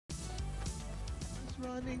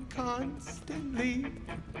running constantly.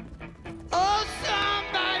 Oh,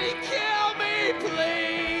 somebody kill me,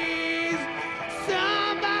 please!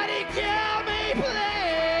 Somebody kill me,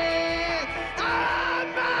 please! On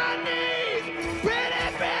my knees! Pretty,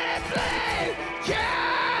 pretty, please!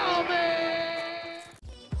 Kill me!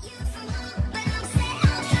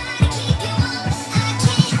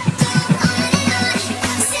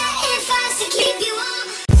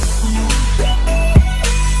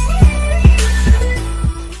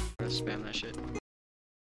 Spam that shit.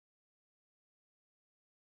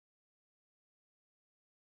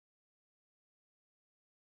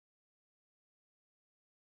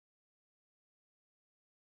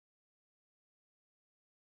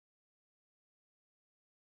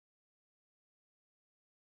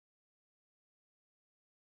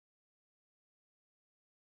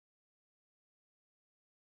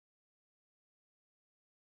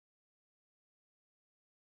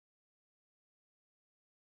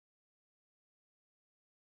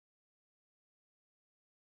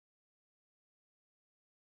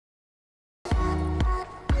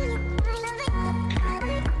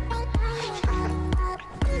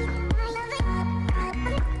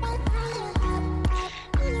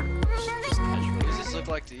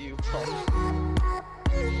 Like to you, Paul.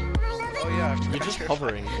 Oh yeah, you're just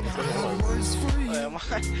hovering. Oh, am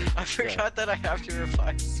I forgot that I have to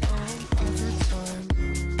reply.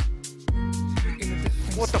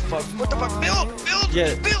 What the fuck? What the fuck? Build! Build!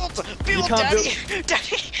 Yeah. Build! You Build! can't Daddy! build.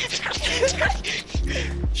 Daddy!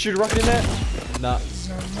 Shoot a rocket in there? Nah.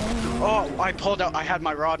 Oh, I pulled out. I had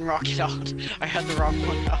my rod and rocket out. I had the wrong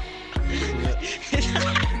one out.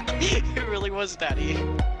 It really was Daddy.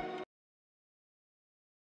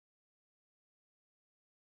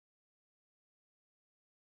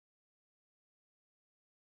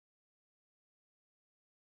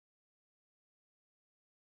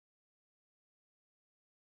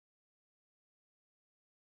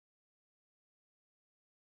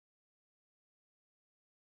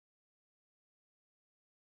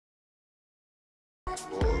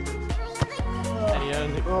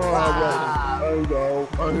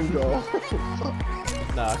 I know.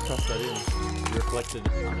 Nah, I crossed that in. Reflected.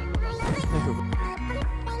 Oh,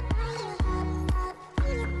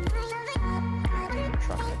 no.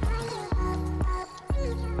 Truck.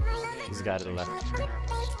 There's a guy to the left.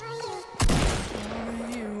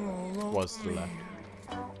 Was to the left.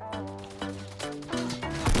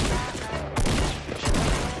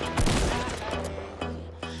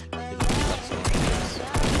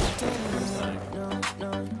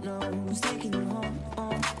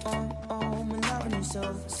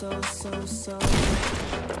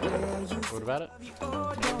 What about it?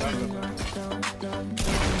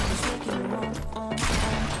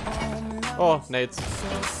 Oh, nades.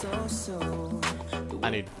 I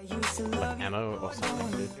need like ammo or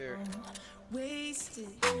something, dude.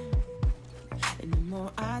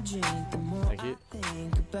 Thank you.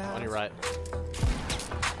 On your right.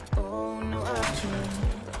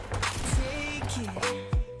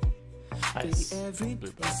 Nice.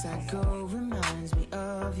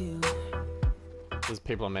 There's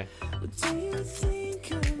people on me.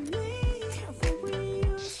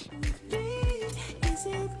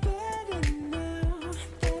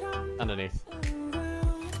 Underneath.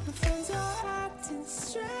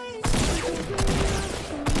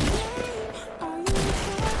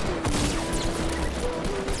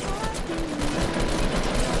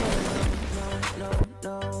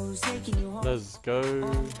 Let's go.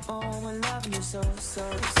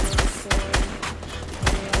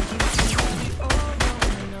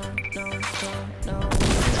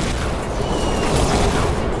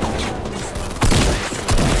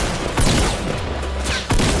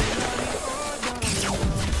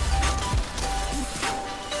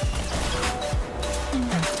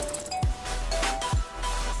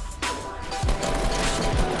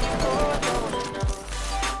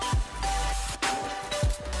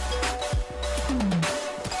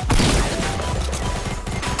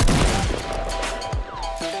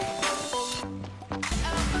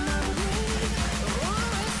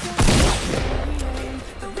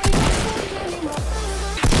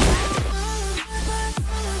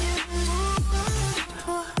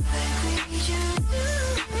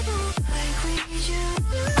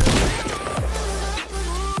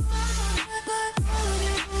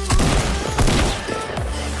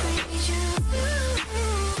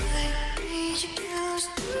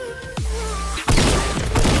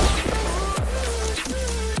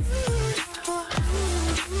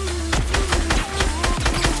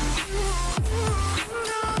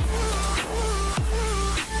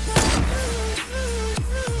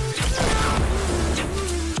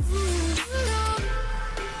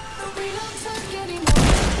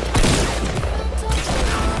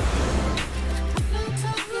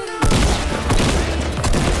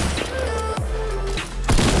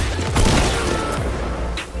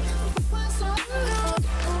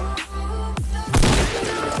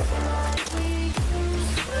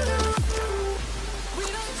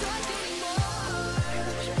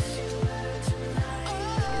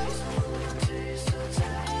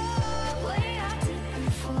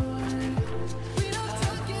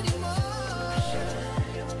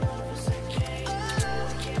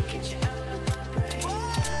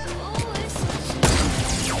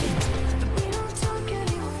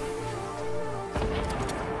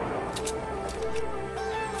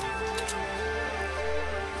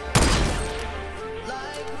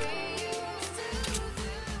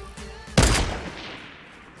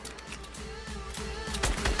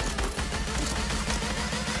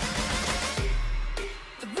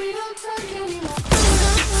 don't talk anymore.